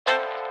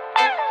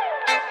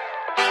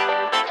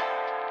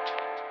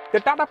The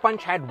Tata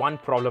Punch had one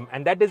problem,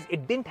 and that is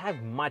it didn't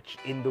have much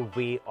in the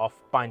way of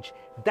punch.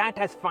 That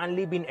has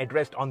finally been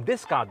addressed on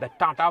this car, the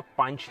Tata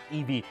Punch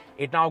EV.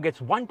 It now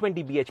gets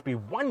 120 bhp,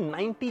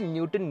 190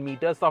 Newton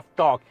meters of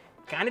torque.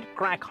 Can it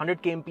crack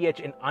 100 kmph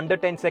in under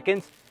 10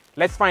 seconds?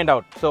 Let's find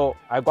out. So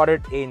I've got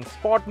it in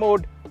sport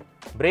mode,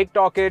 brake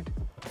torque it,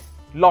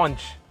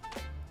 launch.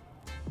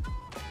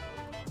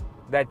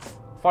 That's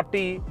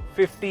 40,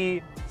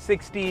 50,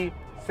 60,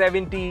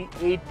 70,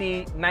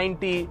 80,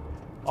 90.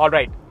 All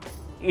right.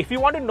 If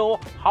you want to know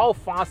how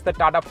fast the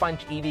Tata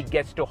Punch EV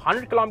gets to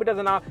 100 kilometers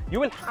an hour,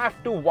 you will have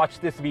to watch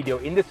this video.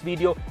 In this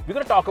video, we're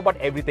going to talk about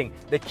everything.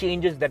 The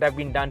changes that have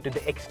been done to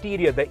the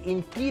exterior, the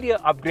interior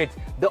upgrades,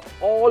 the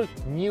all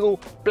new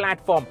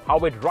platform, how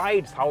it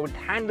rides, how it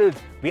handles.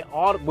 We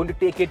are going to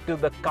take it to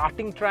the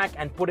karting track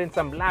and put in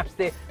some laps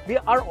there. We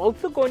are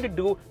also going to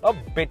do a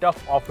bit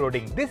of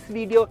off-roading. This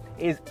video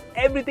is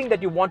everything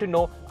that you want to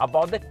know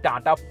about the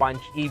Tata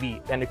Punch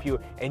EV. And if you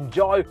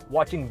enjoy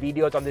watching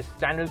videos on this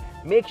channel,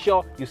 make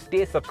sure you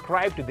stay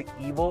subscribed to the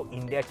Evo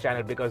India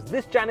channel, because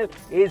this channel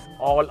is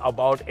all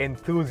about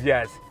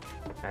enthusiasts.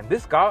 And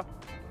this car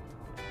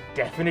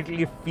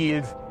definitely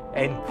feels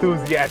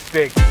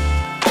enthusiastic.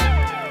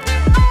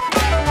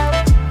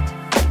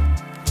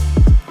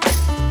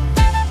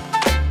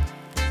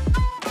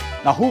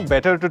 Now, who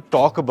better to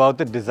talk about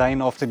the design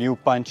of the new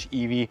Punch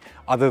EV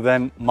other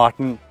than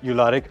Martin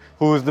Ullrich,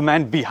 who is the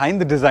man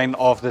behind the design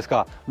of this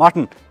car.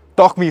 Martin,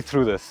 talk me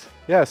through this.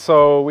 Yeah,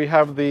 so we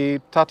have the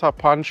Tata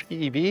Punch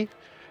EV,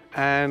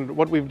 and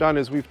what we've done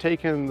is we've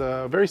taken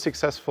the very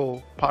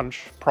successful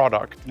Punch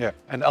product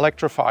and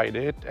electrified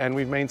it, and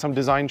we've made some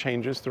design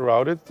changes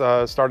throughout it,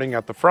 starting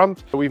at the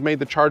front. We've made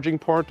the charging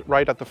port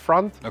right at the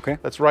front. Okay.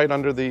 That's right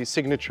under the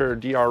signature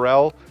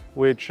DRL,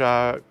 which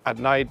at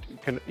night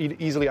can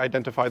easily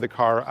identify the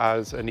car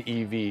as an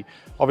EV.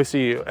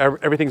 Obviously,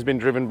 everything's been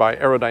driven by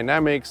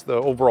aerodynamics, the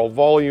overall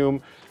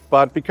volume,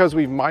 but because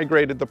we've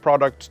migrated the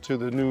product to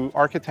the new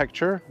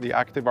architecture, the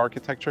active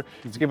architecture,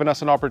 it's given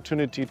us an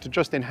opportunity to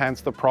just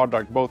enhance the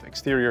product, both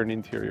exterior and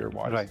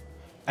interior-wise. Right.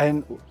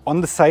 And on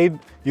the side,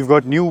 you've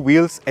got new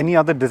wheels. Any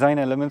other design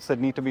elements that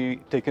need to be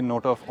taken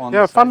note of on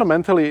the side?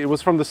 Fundamentally, it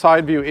was from the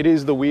side view, it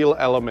is the wheel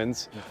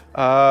elements.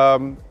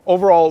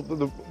 Overall,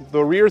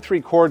 the rear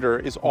three-quarter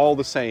is all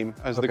the same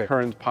as the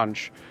current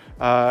Punch.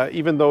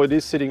 Even though it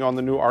is sitting on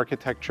the new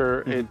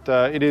architecture,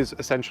 it is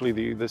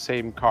essentially the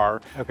same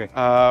car. Okay.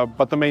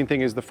 But the main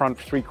thing is the front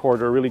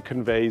three-quarter really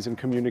conveys and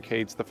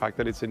communicates the fact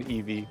that it's an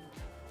EV.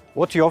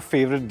 What's your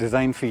favorite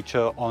design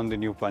feature on the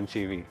new Punch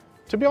EV?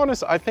 To be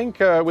honest, I think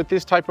with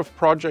this type of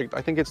project,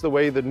 I think it's the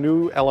way the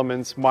new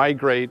elements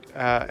migrate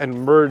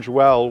and merge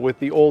well with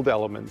the old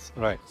elements.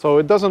 Right. So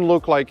it doesn't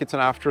look like it's an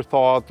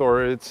afterthought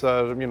or it's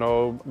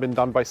been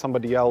done by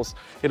somebody else.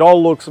 It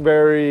all looks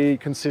very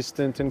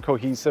consistent and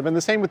cohesive. And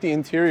the same with the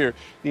interior.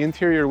 The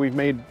interior, we've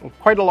made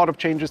quite a lot of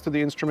changes to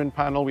the instrument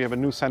panel. We have a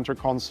new center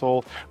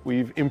console.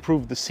 We've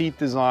improved the seat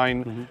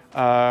design.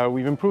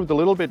 We've improved a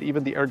little bit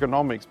even the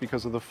ergonomics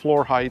because of the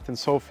floor height and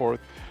so forth.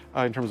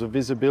 In terms of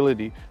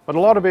visibility, but a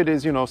lot of it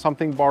is,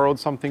 something borrowed,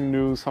 something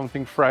new,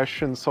 something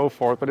fresh and so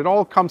forth, but it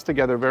all comes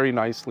together very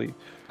nicely.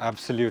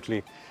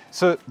 Absolutely.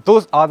 So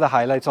those are the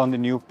highlights on the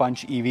new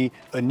Punch EV,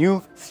 a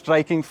new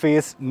striking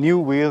face, new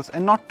wheels,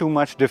 and not too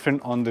much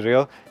different on the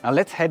rear. Now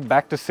let's head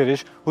back to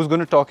Sirish, who's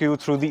going to talk you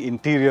through the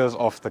interiors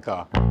of the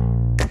car.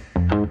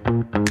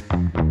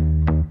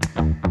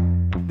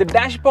 The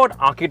dashboard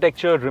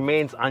architecture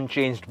remains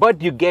unchanged,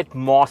 but you get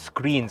more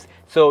screens.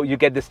 So you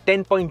get this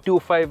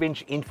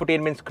 10.25-inch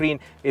infotainment screen.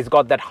 It's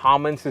got that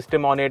Harman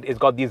system on it. It's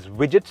got these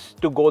widgets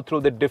to go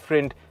through the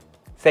different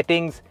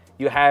settings.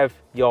 You have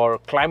your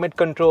climate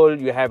control.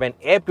 You have an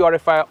air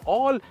purifier.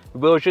 All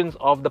versions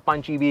of the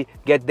Punch EV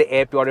get the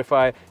air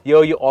purifier.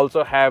 Here you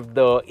also have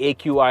the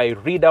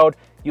AQI readout.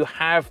 You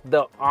have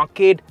the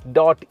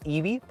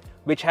acti.ev,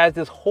 which has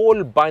this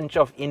whole bunch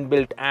of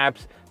inbuilt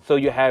apps. So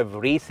you have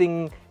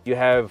racing, you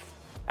have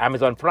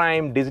Amazon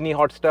Prime, Disney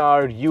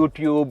Hotstar,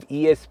 YouTube,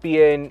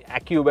 ESPN,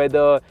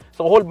 AccuWeather.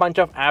 So a whole bunch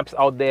of apps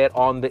out there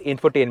on the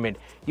infotainment.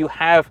 You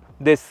have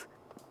this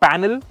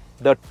panel,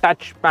 the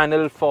touch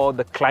panel for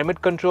the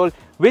climate control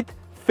with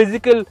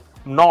physical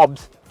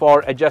knobs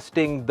for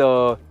adjusting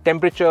the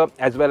temperature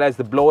as well as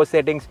the blower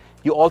settings.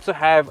 You also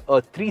have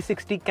a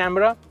 360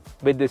 camera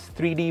with this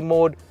 3D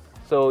mode.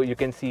 So you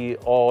can see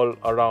all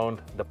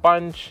around the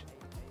Punch.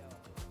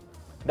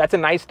 That's a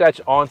nice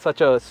touch on such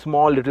a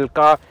small little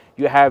car.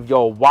 You have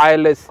your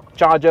wireless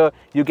charger,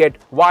 you get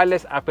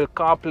wireless Apple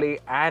CarPlay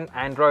and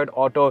Android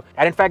Auto.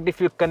 And in fact,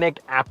 if you connect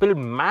Apple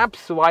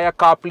Maps via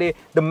CarPlay,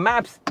 the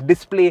maps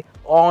display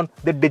on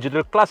the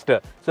digital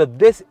cluster. So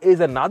this is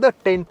another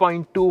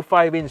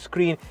 10.25-inch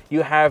screen.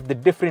 You have the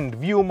different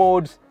view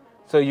modes,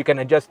 so you can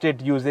adjust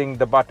it using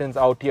the buttons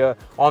out here.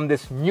 On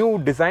this new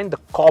design, the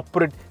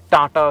corporate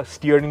Tata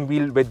steering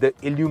wheel with the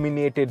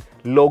illuminated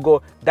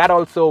logo, that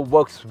also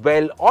works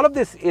well. All of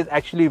this is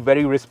actually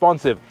very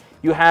responsive.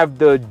 You have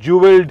the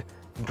jeweled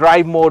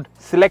drive mode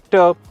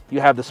selector, you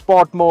have the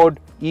sport mode,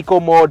 eco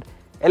mode,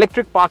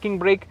 electric parking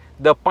brake.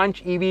 The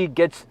Punch EV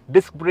gets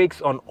disc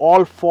brakes on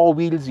all 4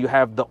 wheels. You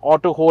have the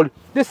auto hold.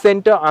 This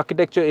center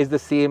architecture is the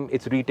same.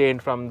 It's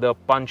retained from the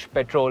Punch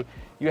petrol.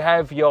 You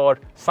have your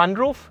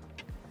sunroof.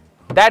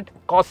 That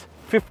costs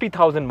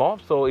 50,000 more.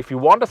 So if you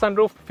want a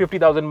sunroof,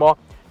 50,000 more.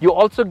 You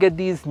also get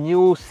these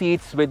new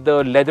seats with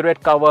the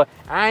leatherette cover,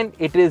 and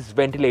it is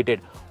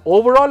ventilated.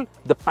 Overall,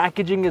 the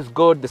packaging is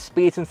good, the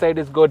space inside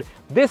is good.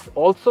 This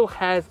also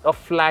has a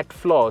flat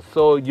floor,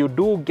 so you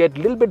do get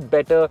a little bit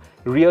better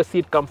rear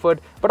seat comfort.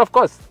 But of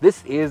course,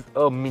 this is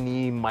a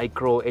mini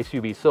micro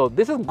SUV, so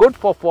this is good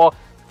for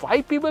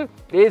 5 people.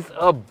 Is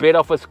a bit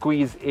of a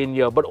squeeze in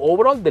here, but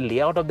overall the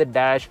layout of the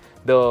dash,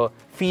 the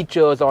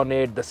features on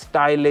it, the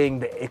styling,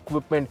 the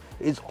equipment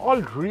is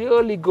all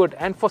really good,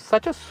 and for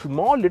such a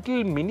small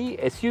little mini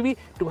SUV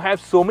to have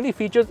so many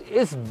features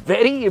is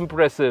very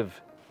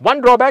impressive.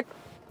 One drawback,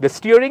 the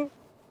steering,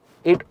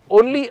 it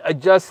only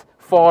adjusts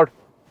for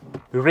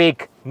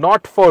rake,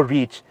 not for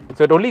reach.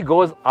 So it only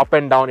goes up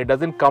and down, it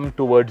doesn't come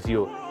towards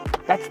you.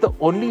 That's the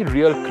only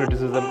real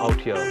criticism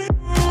out here.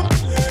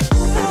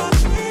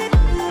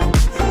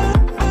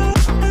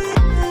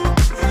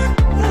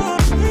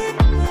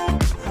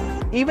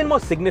 Even more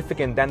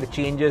significant than the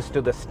changes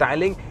to the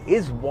styling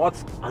is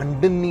what's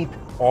underneath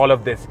all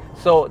of this.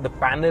 So the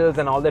panels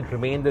and all that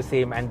remain the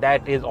same, and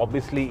that is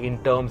obviously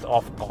in terms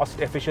of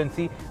cost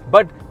efficiency,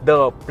 but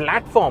the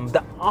platform,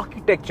 the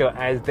architecture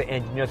as the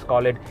engineers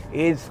call it,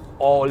 is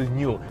all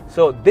new.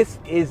 So this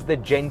is the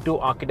Gen 2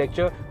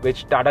 architecture,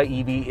 which Tata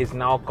EV is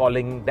now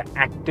calling the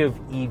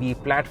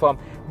acti.ev platform.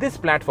 This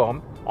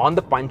platform on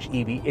the Punch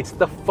EV, it's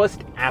the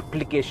first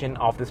application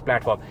of this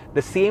platform.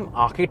 The same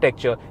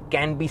architecture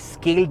can be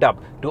scaled up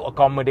to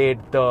accommodate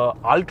the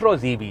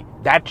Ultra's EV.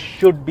 That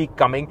should be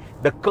coming.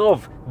 The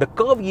Curve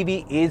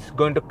EV is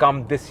going to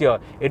come this year.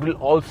 It will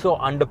also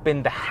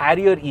underpin the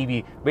Harrier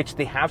EV, which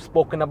they have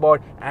spoken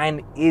about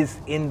and is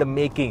in the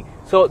making.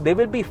 So there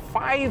will be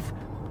 5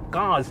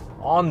 cars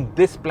on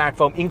this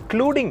platform,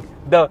 including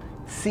the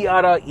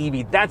Sierra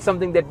EV. That's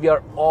something that we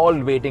are all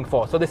waiting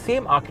for. So the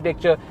same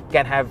architecture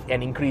can have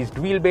an increased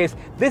wheelbase.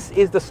 This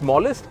is the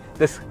smallest.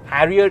 This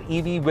Harrier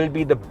EV will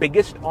be the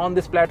biggest on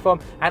this platform,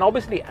 and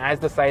obviously as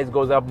the size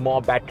goes up, more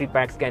battery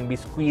packs can be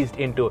squeezed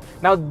into.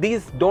 Now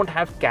these don't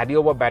have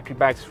carryover battery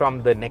packs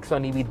from the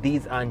Nexon EV.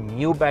 These are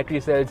new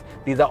battery cells.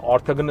 These are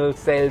orthogonal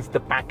cells.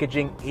 The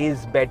packaging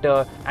is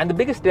better, and the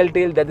biggest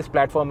telltale that this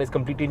platform is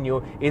completely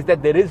new is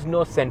that there is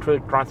no central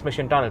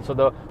transmission tunnel. So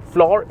the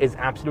floor is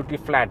absolutely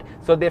flat.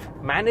 So they've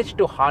managed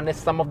to harness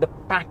some of the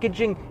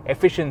packaging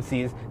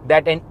efficiencies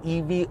that an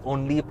EV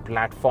only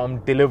platform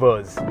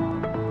delivers.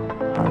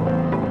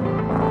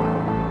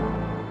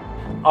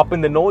 Up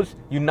in the nose,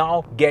 you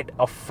now get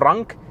a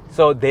frunk.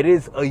 So there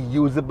is a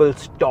usable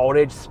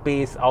storage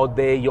space out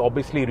there. You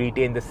obviously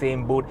retain the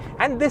same boot,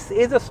 and this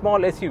is a small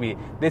SUV.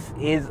 This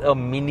is a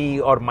mini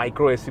or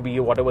micro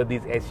SUV, whatever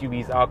these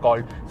SUVs are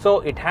called.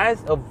 So it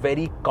has a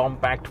very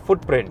compact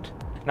footprint.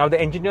 Now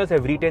the engineers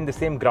have retained the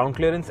same ground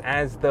clearance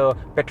as the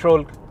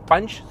petrol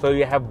Punch, so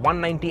you have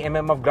 190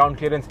 mm of ground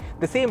clearance,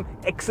 the same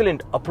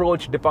excellent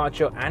approach,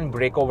 departure and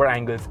breakover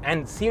angles,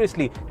 and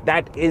seriously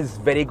that is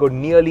very good,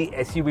 nearly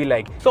SUV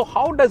like. So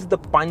how does the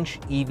Punch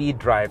EV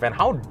drive, and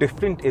how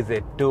different is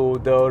it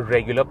to the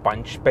regular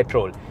Punch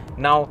petrol?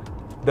 Now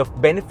the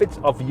benefits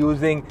of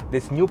using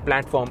this new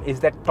platform is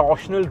that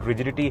torsional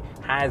rigidity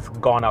has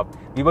gone up.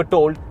 We were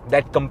told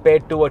that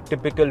compared to a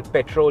typical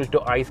petrol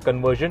to ICE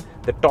conversion,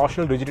 the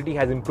torsional rigidity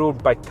has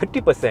improved by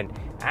 30%,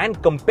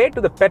 and compared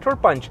to the petrol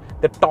Punch,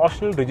 the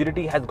torsional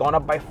rigidity has gone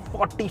up by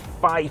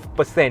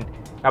 45%.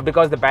 Now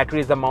because the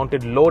batteries are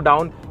mounted low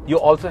down, you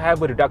also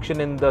have a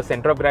reduction in the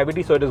center of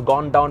gravity, so it has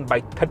gone down by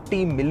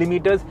 30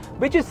 millimeters,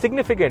 which is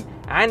significant,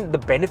 and the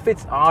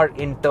benefits are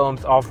in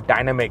terms of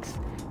dynamics.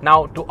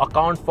 Now to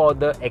account for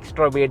the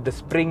extra weight, the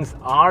springs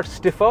are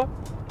stiffer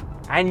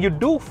and you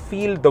do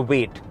feel the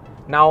weight.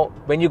 Now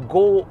when you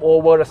go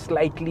over a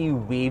slightly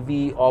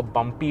wavy or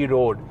bumpy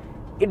road,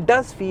 it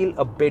does feel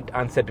a bit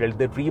unsettled.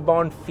 The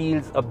rebound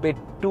feels a bit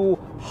too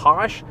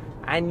harsh,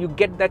 and you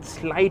get that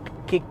slight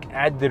kick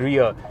at the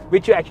rear,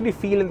 which you actually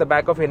feel in the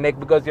back of your neck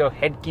because your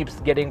head keeps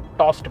getting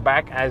tossed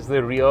back as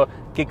the rear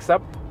kicks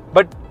up.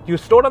 But you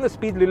slow down the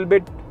speed a little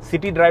bit,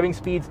 city driving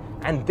speeds,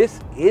 and this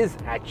is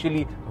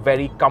actually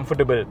very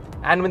comfortable.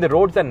 And when the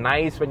roads are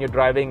nice, when you're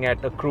driving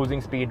at a cruising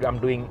speed, I'm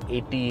doing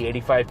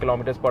 80-85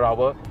 kilometers per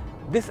hour,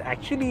 this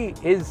actually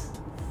is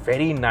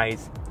very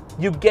nice.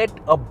 You get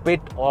a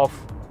bit of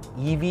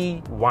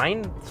EV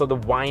whine, so the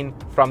whine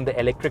from the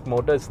electric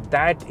motors,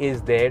 that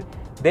is there.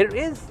 There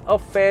is a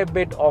fair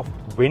bit of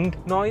wind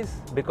noise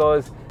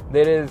because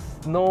there is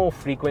no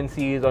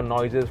frequencies or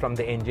noises from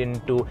the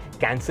engine to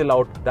cancel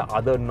out the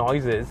other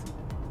noises.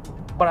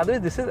 But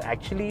otherwise, this is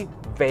actually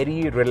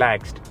very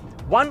relaxed.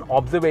 One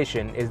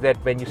observation is that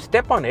when you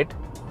step on it,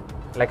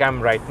 like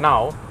I'm right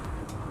now,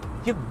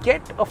 you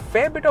get a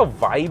fair bit of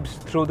vibes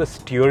through the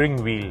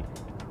steering wheel.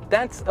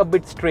 That's a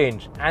bit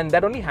strange, and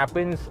that only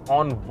happens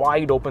on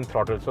wide open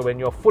throttle. So when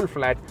you're full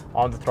flat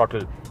on the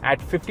throttle, at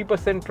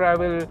 50%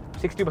 travel,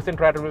 60%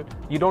 travel,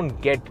 you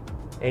don't get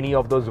any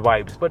of those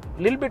vibes, but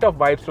a little bit of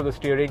vibes to the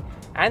steering.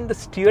 And the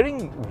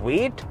steering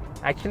weight,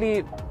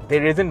 actually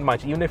there isn't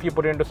much. Even if you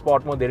put it into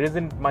sport mode, there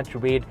isn't much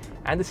weight,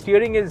 and the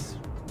steering is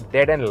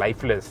dead and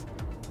lifeless.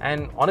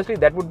 And honestly,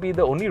 that would be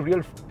the only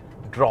real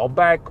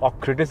drawback or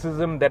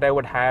criticism that I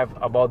would have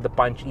about the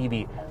Punch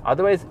EV.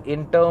 Otherwise,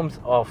 in terms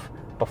of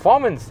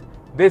performance,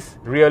 this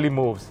really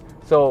moves.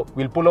 So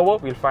we'll pull over,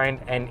 we'll find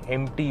an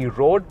empty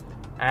road,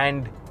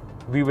 and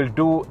we will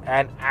do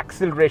an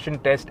acceleration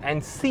test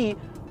and see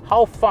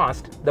how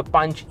fast the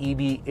Punch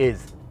EV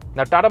is.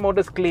 Now, Tata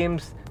Motors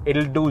claims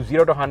it'll do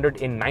 0 to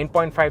 100 in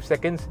 9.5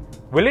 seconds.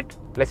 Will it?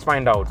 Let's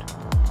find out.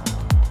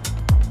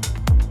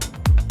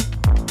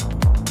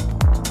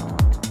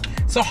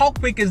 So how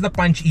quick is the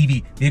Punch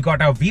EV? We've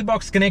got our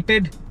V-Box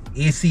connected,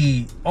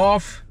 AC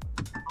off.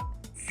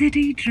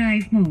 City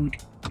drive mode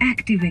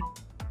activate.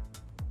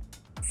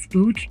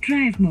 Sport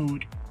drive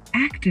mode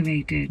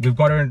activated. We've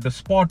got it into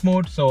sport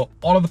mode, so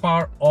all of the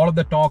power, all of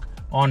the torque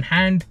on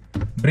hand.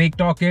 Brake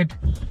torque it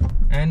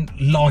and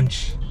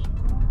launch.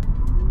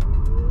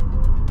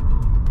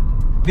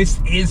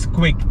 This is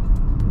quick.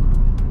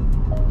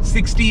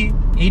 60,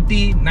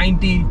 80,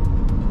 90,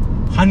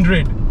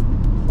 100.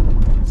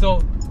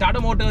 So Tata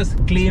Motors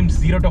claims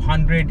 0 to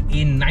 100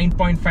 in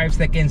 9.5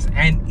 seconds,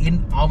 and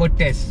in our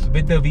tests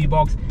with the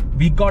V-Box,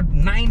 we got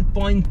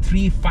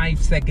 9.35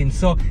 seconds.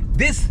 So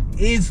this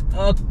is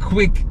a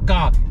quick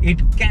car. It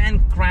can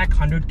crack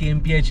 100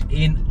 kmph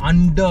in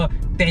under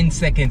 10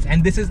 seconds,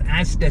 and this is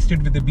as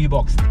tested with the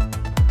V-Box.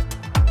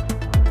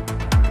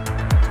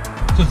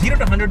 So 0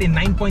 to 100 in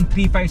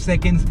 9.35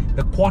 seconds,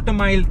 the quarter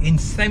mile in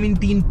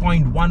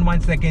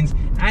 17.11 seconds,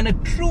 and a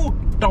true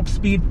top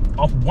speed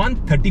of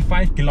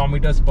 135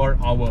 kilometers per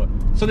hour.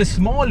 So the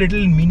small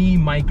little mini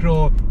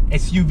micro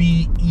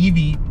SUV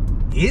EV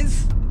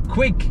is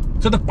quick.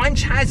 So the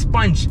Punch has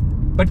punch,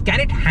 but can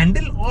it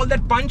handle all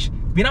that punch?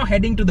 We're now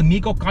heading to the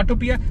Miko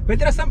Cartopia, where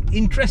there are some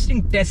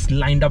interesting tests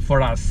lined up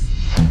for us.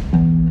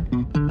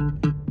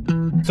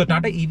 So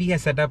Tata EV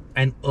has set up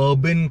an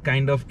urban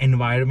kind of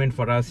environment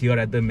for us here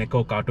at the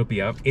Miko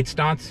Cartopia. It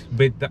starts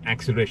with the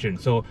acceleration.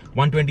 So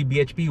 120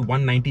 bhp,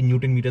 190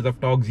 Newton meters of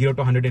torque, 0 to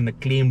 100 in a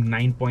claimed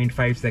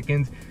 9.5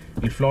 seconds.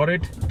 We'll floor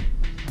it.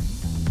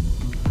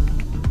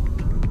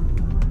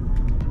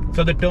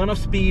 So the turn of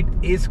speed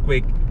is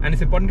quick, and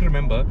it's important to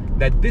remember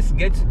that this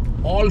gets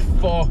all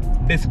 4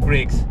 disc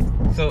brakes.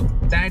 So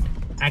that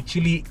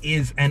actually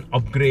is an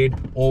upgrade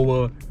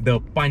over the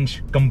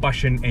Punch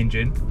combustion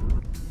engine.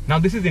 Now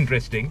this is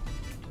interesting.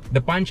 The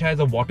Punch has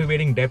a water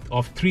wading depth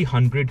of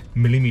 300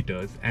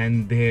 millimeters,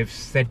 and they have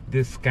set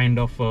this kind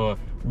of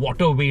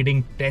water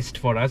wading test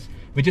for us,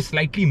 which is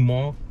slightly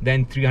more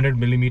than 300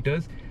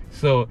 millimeters.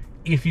 So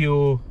if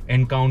you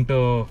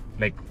encounter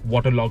like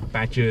waterlogged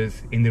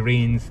patches in the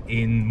rains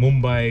in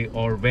Mumbai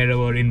or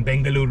wherever, in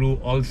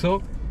Bengaluru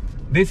also,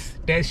 this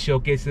test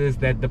showcases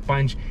that the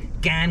Punch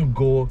can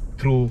go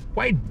through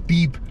quite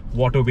deep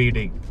water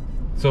wading.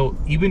 So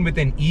even with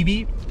an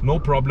EV, no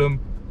problem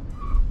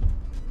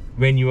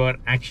when you are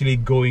actually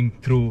going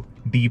through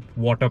deep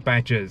water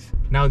patches.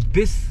 Now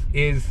this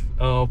is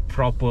a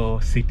proper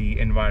city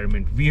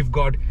environment. We've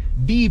got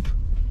deep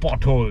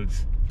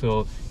potholes.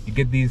 So you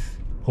get these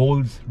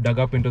holes dug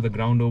up into the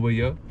ground over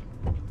here.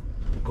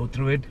 Go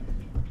through it.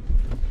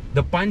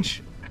 The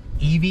Punch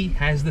EV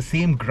has the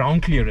same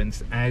ground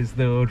clearance as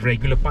the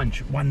regular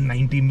Punch,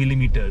 190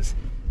 millimeters.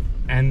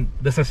 And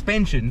the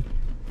suspension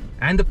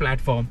and the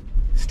platform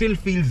still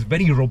feels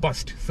very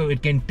robust, so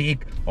it can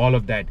take all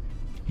of that.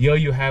 Here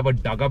you have a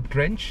dug up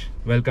trench.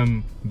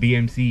 Welcome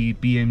BMC,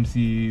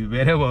 PMC,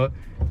 wherever.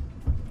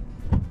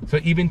 So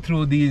even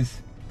through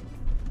these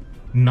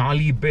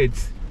gnarly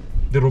bits,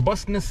 the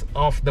robustness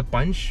of the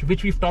Punch,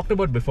 which we've talked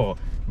about before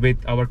with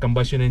our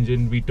combustion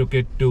engine, we took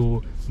it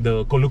to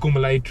the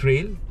Kolukumalai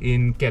trail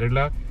in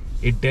Kerala.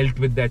 It dealt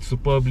with that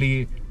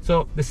superbly.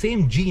 So the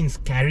same genes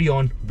carry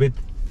on with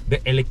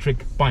the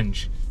electric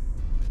Punch.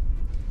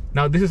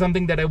 Now this is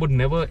something that I would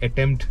never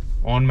attempt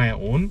on my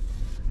own.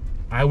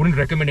 I wouldn't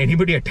recommend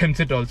anybody attempts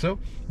it also,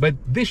 but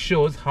this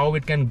shows how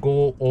it can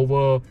go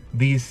over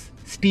these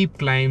steep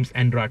climbs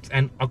and ruts,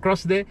 and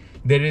across there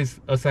is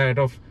a side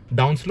of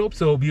downslope,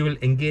 so we will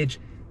engage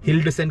hill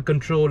descent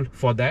control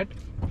for that.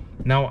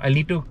 Now I'll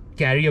need to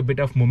carry a bit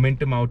of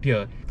momentum out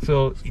here,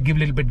 so you give a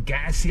little bit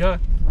gas here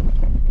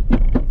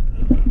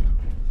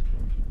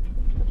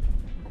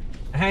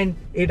and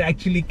it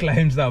actually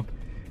climbs up.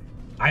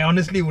 I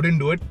honestly wouldn't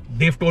do it.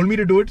 They've told me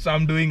to do it, so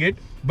I'm doing it.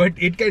 But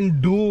it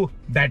can do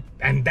that,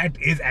 and that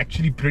is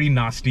actually pretty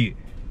nasty.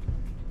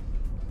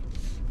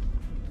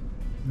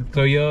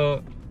 So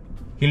here,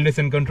 hill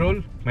descent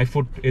control, my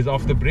foot is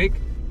off the brake,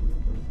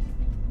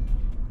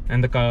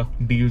 and the car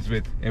deals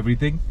with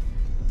everything.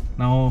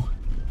 Now,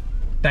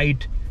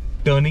 tight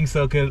turning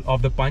circle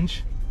of the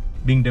Punch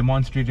being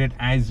demonstrated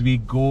as we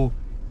go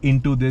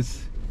into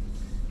this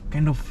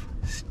kind of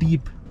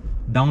steep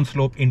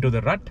downslope into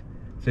the rut.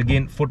 So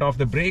again, foot off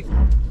the brake.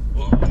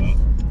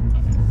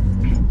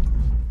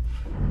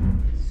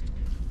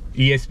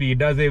 ESP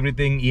does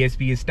everything.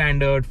 ESP is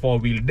standard,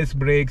 4-wheel disc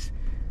brakes.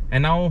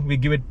 And now we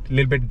give it a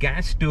little bit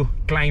gas to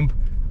climb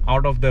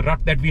out of the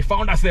rut that we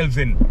found ourselves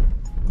in.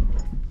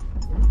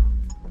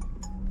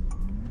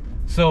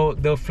 So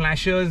the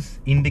flashers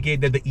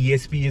indicate that the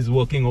ESP is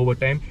working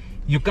overtime.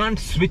 You can't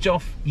switch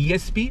off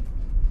ESP.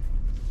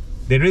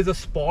 There is a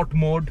sport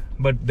mode,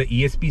 but the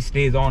ESP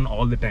stays on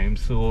all the time.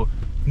 So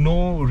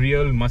no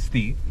real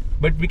musty,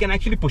 but we can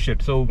actually push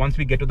it. So once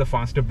we get to the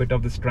faster bit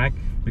of this track,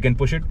 we can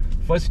push it.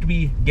 First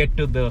we get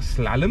to the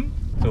slalom.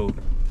 So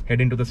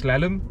head into the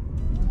slalom.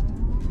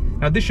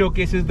 Now this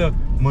showcases the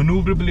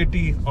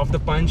maneuverability of the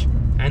Punch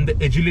and the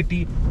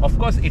agility. Of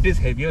course it is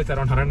heavier, it's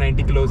around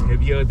 190 kilos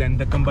heavier than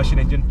the combustion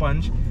engine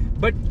Punch,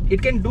 but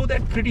it can do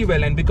that pretty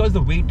well. And because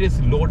the weight is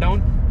low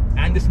down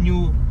and this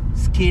new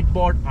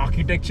skateboard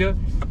architecture,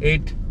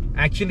 it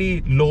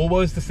actually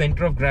lowers the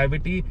center of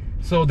gravity.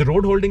 So the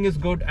road holding is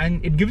good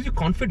and it gives you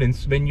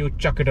confidence when you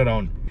chuck it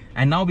around.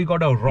 And now we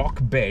got a rock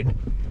bed.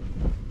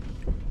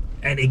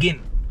 And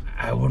again,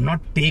 I would not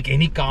take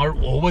any car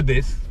over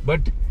this, but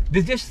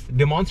this just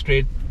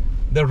demonstrates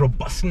the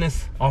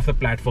robustness of the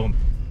platform.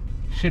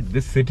 Shit,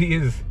 this city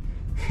is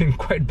in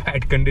quite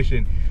bad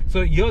condition.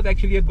 So here's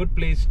actually a good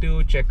place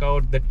to check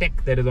out the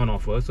tech that is on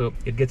offer. So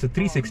it gets a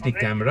 360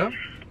 camera.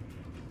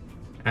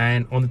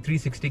 And on the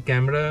 360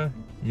 camera,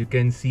 you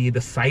can see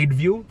the side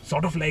view,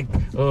 sort of like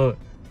a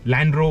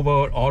Land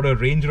Rover or a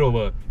Range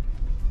Rover.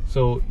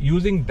 So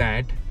using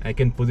that, I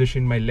can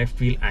position my left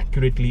wheel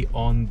accurately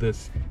on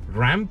this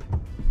ramp.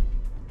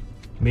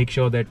 Make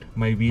sure that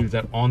my wheels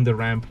are on the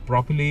ramp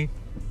properly,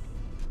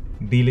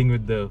 dealing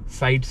with the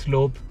side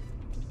slope.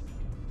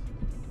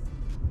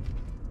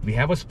 We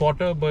have a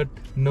spotter, but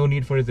no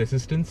need for his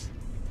assistance.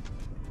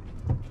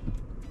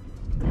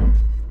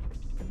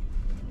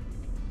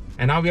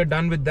 And now we are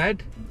done with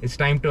that. It's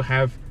time to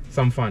have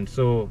some fun.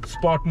 So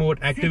sport mode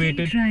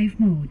activated. City drive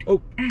mode.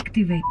 Oh.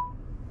 Activate.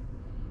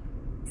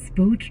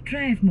 Sport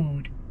drive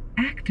mode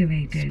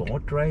activated.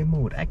 Sport drive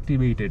mode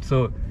activated.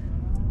 So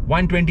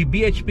 120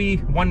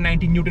 bhp,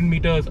 190 Newton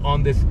meters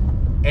on this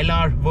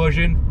LR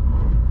version.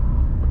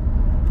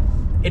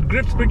 It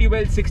grips pretty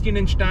well,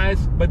 16-inch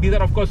tires, but these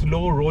are of course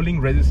low rolling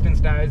resistance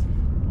tires,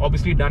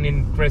 obviously done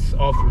in interest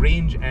of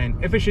range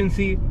and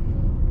efficiency.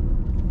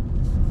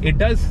 It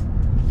does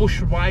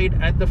push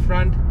wide at the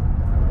front,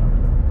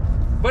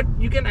 but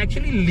you can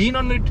actually lean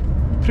on it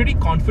pretty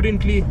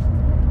confidently,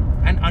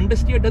 and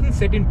understeer doesn't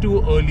set in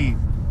too early.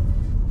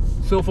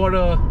 So for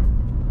a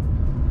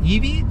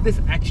EV,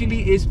 this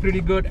actually is pretty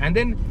good. And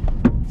then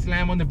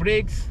slam on the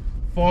brakes,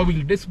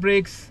 4-wheel disc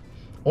brakes.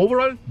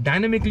 Overall,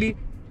 dynamically,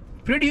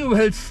 pretty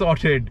well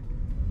sorted.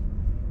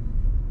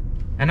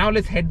 And now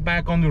let's head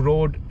back on the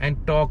road and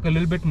talk a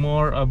little bit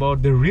more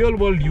about the real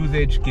world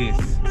usage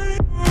case.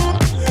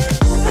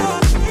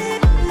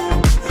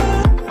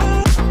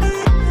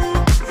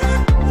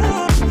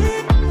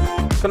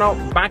 So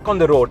now back on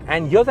the road,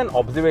 and here's an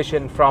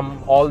observation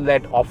from all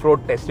that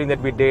off-road testing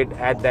that we did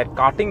at that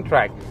karting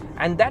track,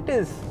 and that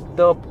is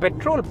the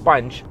petrol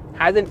Punch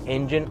has an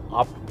engine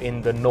up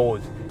in the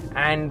nose,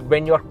 and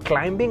when you're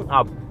climbing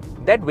up,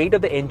 that weight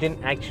of the engine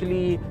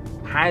actually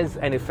has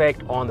an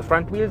effect on the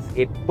front wheels.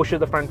 It pushes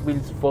the front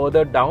wheels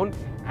further down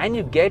and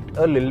you get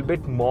a little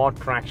bit more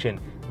traction,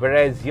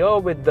 whereas here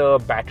with the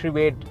battery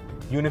weight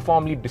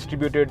uniformly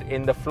distributed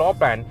in the floor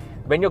plan,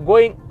 when you're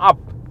going up,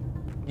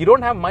 you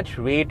don't have much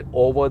weight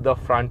over the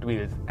front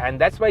wheels,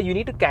 and that's why you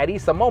need to carry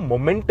some more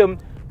momentum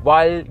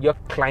while you're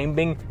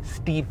climbing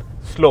steep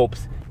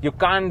slopes. You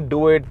can't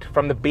do it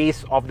from the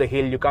base of the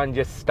hill. You can't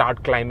just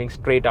start climbing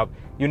straight up.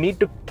 You need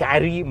to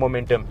carry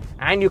momentum,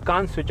 and you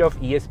can't switch off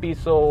ESP.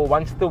 So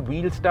once the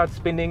wheels start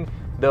spinning,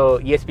 the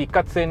ESP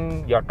cuts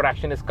in, your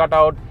traction is cut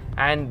out,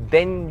 and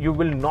then you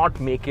will not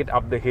make it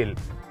up the hill.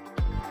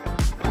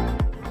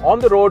 On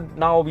the road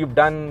now, we've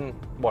done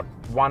what,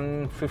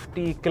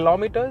 150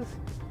 kilometers?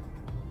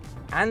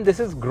 And this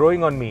is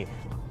growing on me.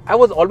 I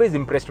was always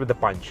impressed with the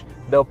Punch.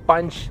 The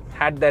Punch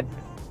had that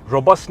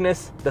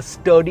robustness, the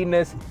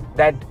sturdiness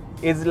that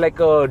is like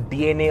a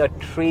DNA, a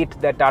trait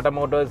that Tata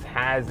Motors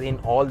has in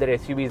all their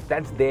SUVs.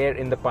 That's there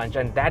in the Punch,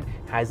 and that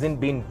hasn't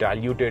been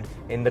diluted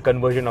in the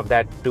conversion of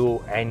that to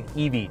an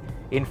EV.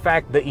 In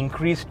fact, the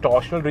increased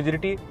torsional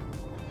rigidity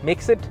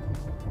makes it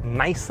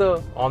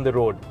nicer on the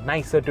road,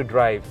 nicer to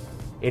drive.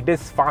 It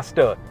is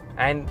faster,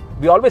 and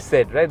we always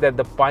said, right, that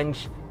the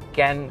Punch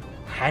can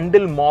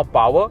handle more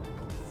power.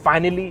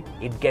 Finally,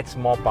 it gets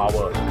more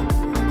power.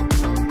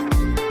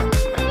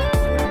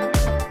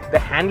 The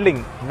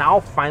handling,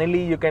 now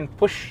finally you can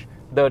push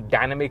the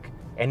dynamic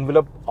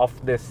envelope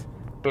of this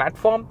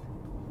platform,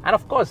 and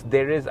of course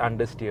there is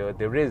understeer,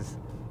 there is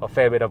a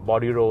fair bit of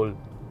body roll,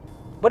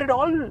 but it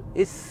all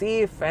is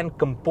safe and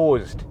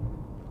composed.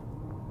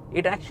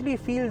 It actually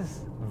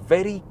feels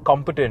very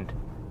competent.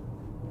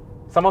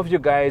 Some of you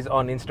guys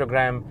on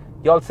Instagram,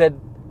 you all said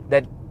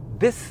that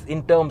this,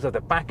 in terms of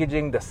the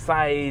packaging, the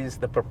size,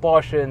 the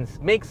proportions,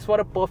 makes for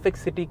a perfect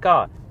city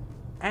car.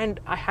 And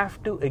I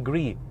have to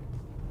agree.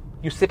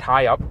 You sit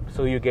high up,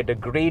 so you get a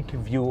great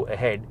view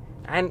ahead.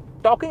 And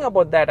talking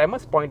about that, I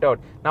must point out,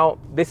 now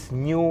this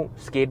new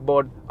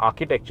skateboard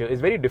architecture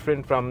is very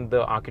different from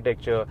the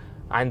architecture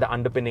and the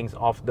underpinnings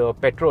of the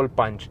petrol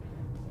Punch.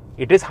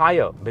 It is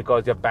higher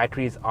because your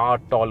batteries are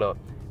taller,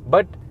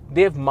 but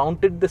they've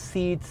mounted the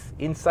seats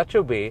in such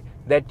a way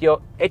that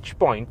your edge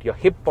point, your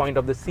hip point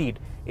of the seat,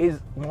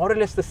 is more or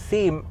less the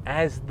same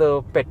as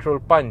the petrol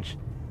Punch.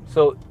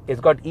 So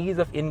it's got ease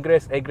of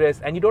ingress, egress,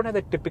 and you don't have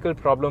the typical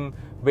problem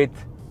with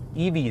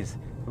EVs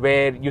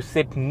where you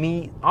sit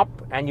knee up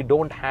and you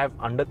don't have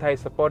under thigh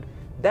support.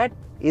 That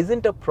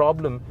isn't a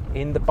problem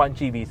in the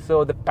Punch EV.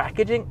 So the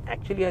packaging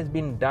actually has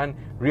been done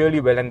really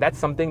well, and that's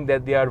something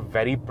that they are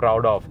very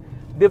proud of.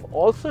 They've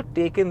also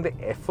taken the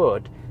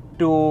effort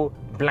to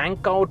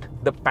blank out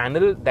the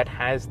panel that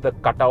has the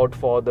cutout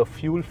for the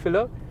fuel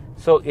filler.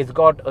 So it's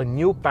got a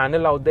new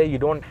panel out there. You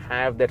don't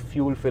have that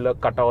fuel filler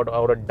cutout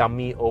or a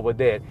dummy over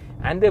there.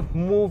 And they've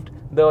moved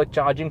the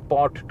charging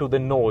port to the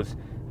nose.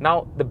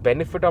 Now, the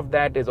benefit of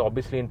that is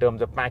obviously in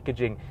terms of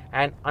packaging.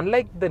 And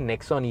unlike the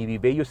Nexon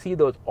EV, where you see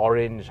those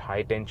orange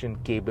high tension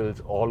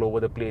cables all over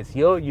the place,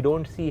 here you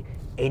don't see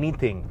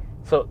anything.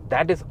 So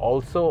that is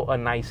also a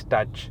nice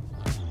touch.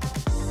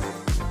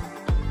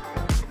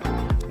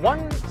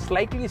 One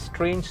slightly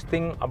strange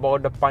thing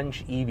about the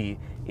Punch EV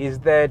is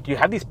that you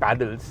have these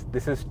paddles.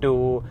 This is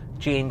to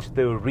change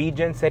the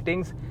regen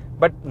settings,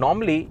 but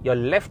normally your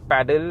left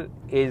paddle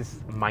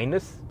is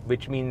minus,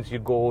 which means you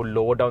go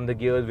lower down the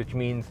gears, which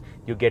means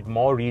you get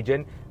more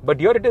regen. But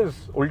here it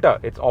is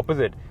ulta, it's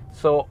opposite.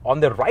 So on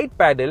the right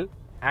paddle,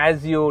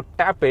 as you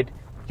tap it,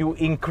 you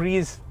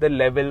increase the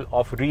level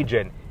of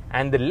regen,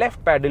 and the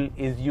left paddle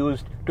is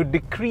used to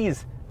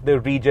decrease the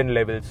regen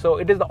level. So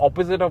it is the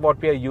opposite of what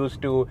we are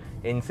used to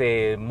in,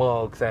 say,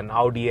 Mercs and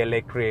Audi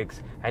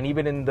electrics, and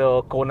even in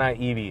the Kona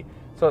EV.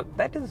 So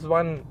that is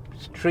one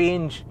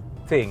strange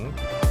thing.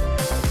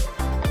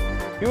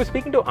 We were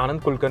speaking to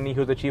Anand Kulkarni,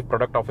 who's the Chief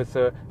Product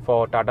Officer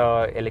for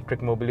Tata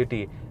Electric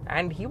Mobility,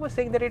 and he was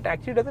saying that it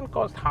actually doesn't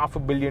cost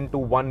 $500 million to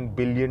 $1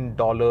 billion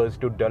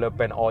to develop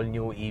an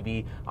all-new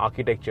EV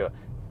architecture.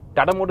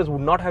 Tata Motors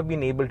would not have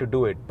been able to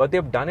do it, but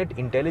they've done it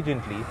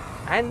intelligently,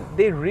 and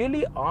they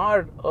really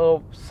are a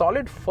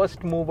solid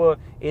first mover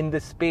in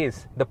this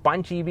space. The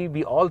Punch EV,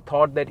 we all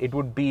thought that it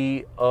would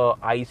be a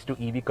ICE to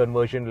EV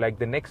conversion like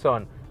the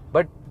Nexon,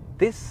 but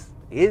this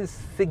is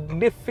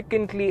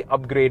significantly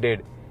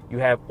upgraded. You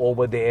have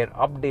over-the-air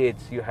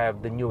updates, you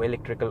have the new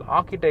electrical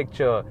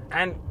architecture,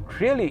 and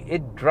really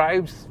it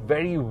drives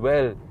very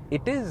well.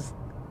 It is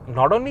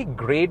not only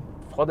great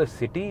for the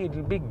city, it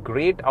will be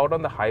great out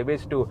on the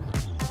highways too.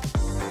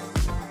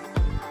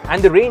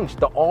 And the range,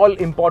 the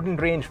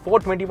all-important range,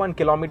 421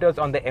 kilometers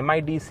on the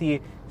MIDC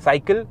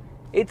cycle.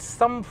 It's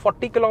some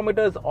 40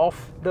 kilometers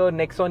off the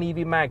Nexon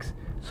EV Max.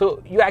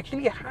 So you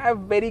actually have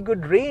very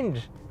good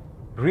range.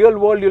 Real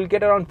world, you'll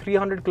get around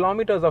 300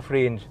 kilometers of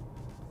range.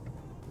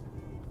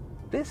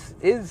 This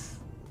is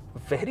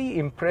very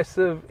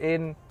impressive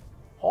in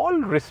all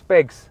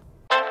respects.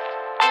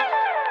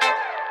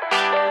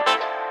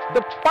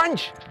 The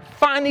Punch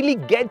finally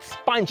gets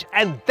punch,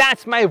 and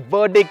that's my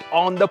verdict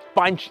on the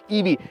Punch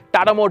EV,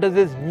 Tata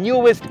Motors'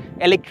 newest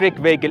electric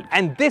vehicle.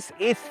 And this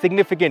is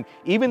significant.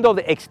 Even though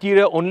the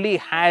exterior only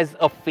has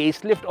a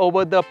facelift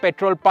over the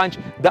petrol Punch,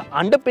 the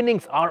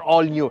underpinnings are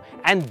all new,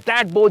 and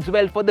that bodes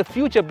well for the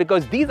future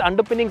because these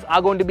underpinnings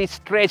are going to be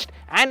stretched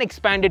and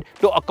expanded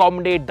to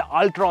accommodate the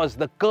Ultras,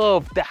 the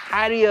Curve, the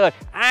Harrier,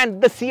 and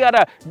the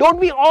Sierra. Don't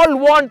we all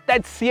want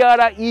that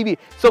Sierra EV?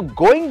 So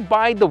going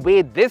by the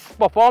way this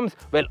performs,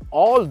 well,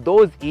 all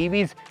those EVs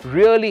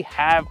really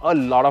have a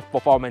lot of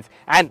performance.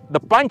 And the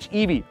Punch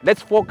EV,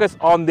 let's focus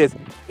on this.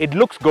 It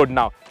looks good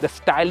now. The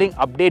styling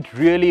update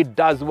really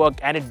does work,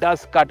 and it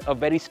does cut a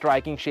very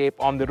striking shape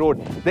on the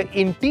road. The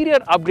interior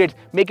upgrades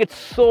make it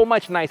so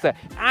much nicer,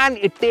 and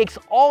it takes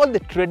all the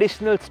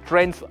traditional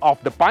strengths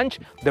of the Punch,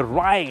 the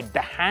ride,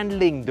 the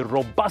handling, the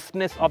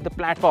robustness of the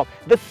platform,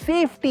 the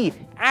safety,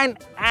 and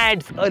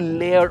adds a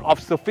layer of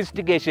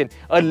sophistication,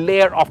 a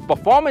layer of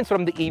performance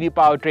from the EV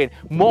powertrain.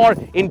 More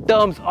in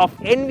terms of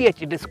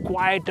NVH, it is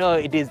quieter,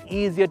 it is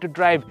easier to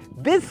drive.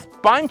 This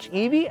Punch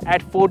EV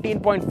at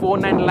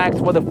 14.49 lakhs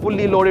for the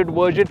fully loaded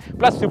version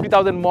plus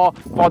 50,000 more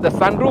for the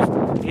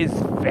sunroof is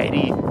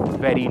very,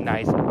 very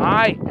nice.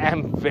 I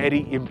am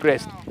very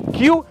impressed.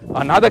 Cue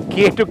another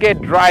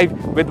K2K drive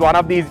with one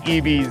of these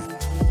EVs.